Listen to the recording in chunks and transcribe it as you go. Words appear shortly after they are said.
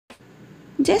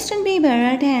Justin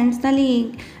Bieber attends the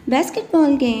league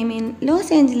basketball game in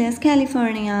Los Angeles,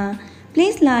 California.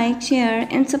 Please like, share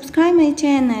and subscribe my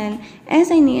channel as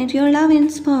I need your love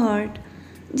and support.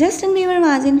 Justin Bieber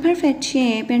was in perfect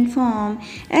shape and form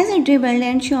as he dribbled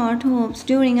and shot hoops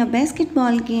during a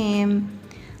basketball game.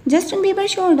 Justin Bieber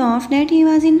showed off that he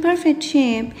was in perfect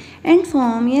shape and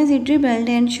form as he dribbled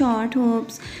and shot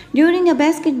hoops during a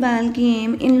basketball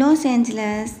game in Los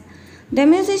Angeles. The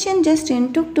musician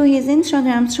Justin took to his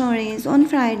Instagram stories on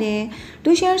Friday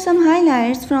to share some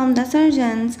highlights from the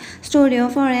Surgeon's studio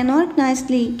for an organized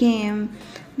league game.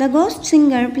 The Ghost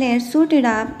singer played suited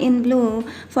up in blue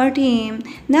for Team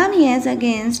Namias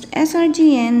against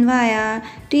SRGN via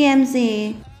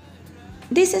TMZ.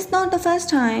 This is not the first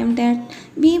time that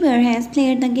Bieber has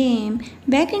played the game.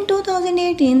 Back in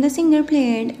 2018, the singer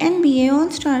played NBA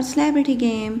All-Star Celebrity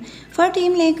Game for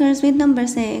Team Lakers with number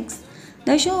 6.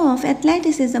 The show of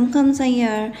athleticism comes a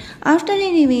year after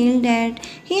he revealed that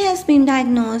he has been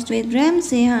diagnosed with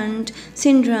Ramsay-Hunt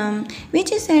syndrome, which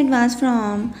he said was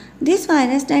from this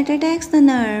virus that attacks the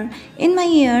nerve in my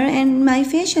ear and my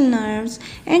facial nerves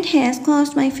and has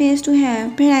caused my face to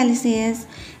have paralysis.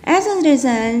 As a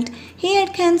result, he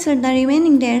had cancelled the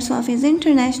remaining dates of his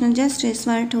International Justice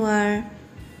World Tour.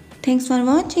 Thanks for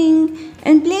watching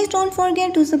and please don't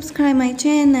forget to subscribe my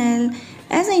channel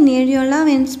as I need your love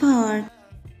and support.